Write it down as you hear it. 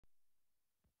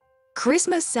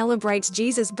Christmas celebrates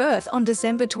Jesus' birth on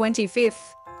December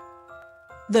 25th.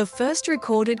 The first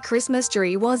recorded Christmas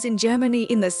tree was in Germany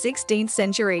in the 16th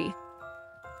century.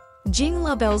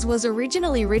 Jingle Bells was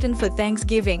originally written for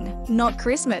Thanksgiving, not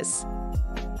Christmas.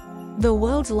 The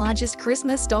world's largest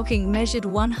Christmas stocking measured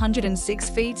 106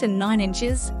 feet and 9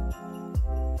 inches.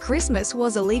 Christmas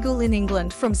was illegal in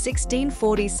England from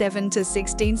 1647 to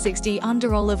 1660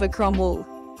 under Oliver Cromwell.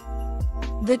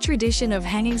 The tradition of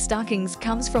hanging stockings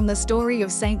comes from the story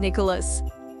of Saint Nicholas.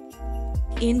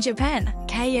 In Japan,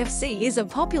 KFC is a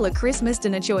popular Christmas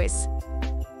dinner choice.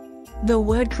 The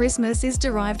word Christmas is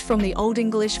derived from the Old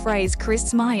English phrase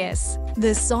Christmas.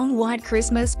 The song White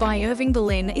Christmas by Irving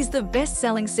Berlin is the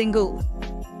best-selling single.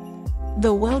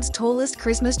 The world's tallest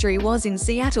Christmas tree was in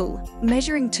Seattle,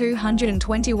 measuring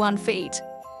 221 feet.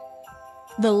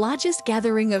 The largest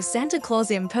gathering of Santa Claus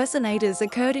impersonators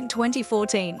occurred in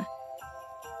 2014.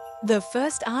 The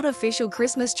first artificial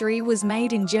Christmas tree was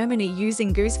made in Germany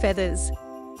using goose feathers.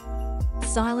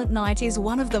 Silent Night is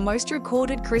one of the most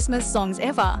recorded Christmas songs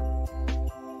ever.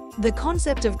 The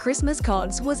concept of Christmas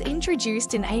cards was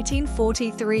introduced in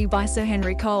 1843 by Sir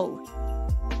Henry Cole.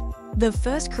 The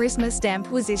first Christmas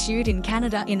stamp was issued in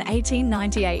Canada in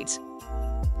 1898.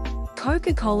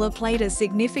 Coca-Cola played a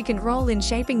significant role in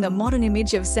shaping the modern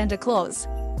image of Santa Claus.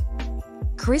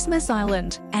 Christmas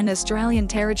Island, an Australian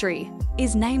territory,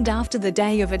 is named after the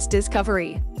day of its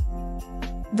discovery.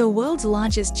 The world's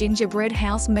largest gingerbread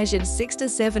house measured 6 to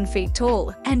 7 feet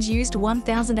tall and used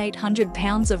 1,800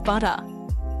 pounds of butter.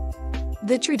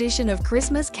 The tradition of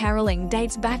Christmas caroling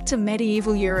dates back to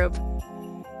medieval Europe.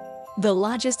 The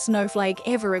largest snowflake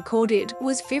ever recorded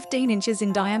was 15 inches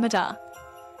in diameter.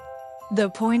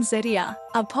 The poinsettia,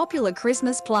 a popular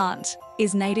Christmas plant,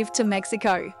 is native to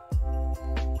Mexico.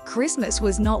 Christmas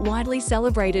was not widely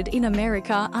celebrated in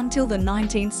America until the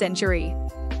 19th century.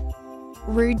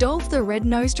 Rudolph the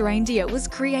Red-Nosed Reindeer was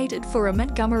created for a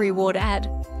Montgomery Ward ad.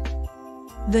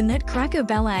 The Nutcracker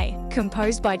Ballet,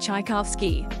 composed by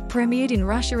Tchaikovsky, premiered in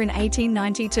Russia in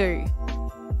 1892.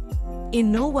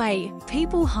 In Norway,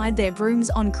 people hide their brooms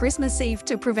on Christmas Eve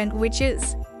to prevent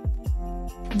witches.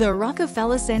 The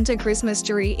Rockefeller Center Christmas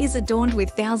tree is adorned with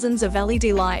thousands of LED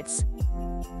lights.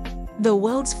 The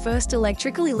world's first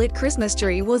electrically lit Christmas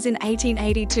tree was in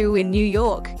 1882 in New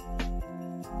York.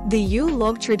 The Yule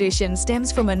log tradition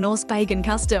stems from a Norse pagan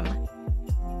custom.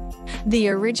 The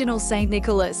original Saint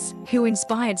Nicholas, who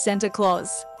inspired Santa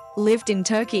Claus, lived in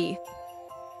Turkey.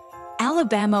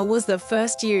 Alabama was the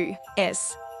first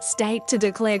U.S. state to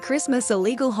declare Christmas a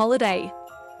legal holiday.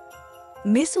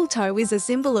 Mistletoe is a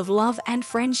symbol of love and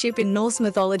friendship in Norse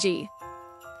mythology.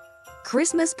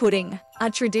 Christmas pudding, a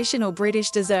traditional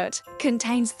British dessert,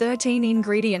 contains 13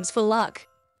 ingredients for luck.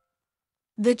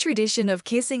 The tradition of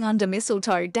kissing under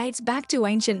mistletoe dates back to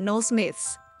ancient Norse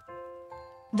myths.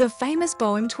 The famous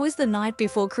poem "'Twas the Night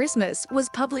Before Christmas" was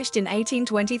published in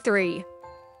 1823.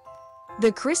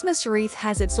 The Christmas wreath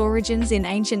has its origins in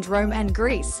ancient Rome and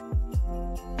Greece.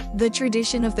 The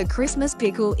tradition of the Christmas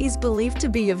pickle is believed to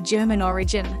be of German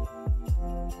origin.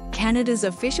 Canada's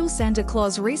official Santa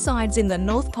Claus resides in the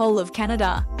North Pole of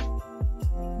Canada.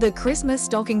 The Christmas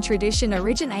stocking tradition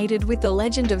originated with the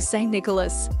legend of Saint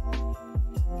Nicholas.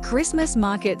 Christmas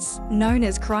markets, known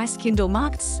as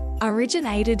Christkindlmarkts,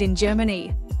 originated in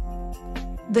Germany.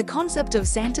 The concept of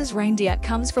Santa's reindeer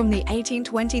comes from the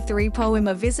 1823 poem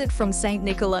A Visit from Saint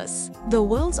Nicholas. The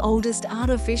world's oldest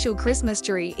artificial Christmas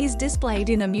tree is displayed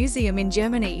in a museum in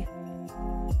Germany.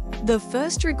 The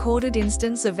first recorded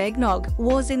instance of eggnog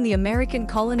was in the American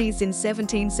colonies in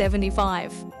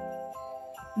 1775.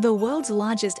 The world's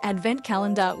largest advent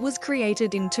calendar was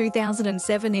created in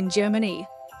 2007 in Germany.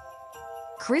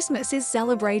 Christmas is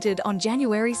celebrated on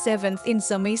January 7th in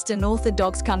some Eastern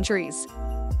Orthodox countries.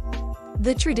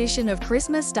 The tradition of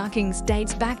Christmas stockings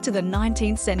dates back to the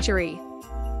 19th century.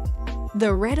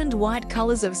 The red and white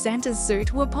colors of Santa's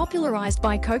suit were popularized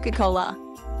by Coca-Cola.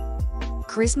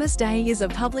 Christmas Day is a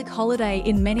public holiday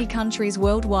in many countries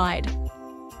worldwide.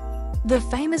 The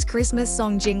famous Christmas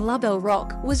song Jingle Bell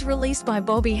Rock was released by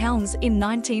Bobby Helms in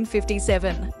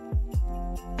 1957.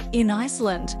 In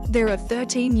Iceland, there are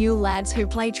 13 Yule lads who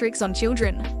play tricks on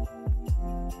children.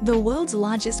 The world's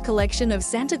largest collection of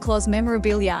Santa Claus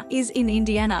memorabilia is in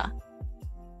Indiana.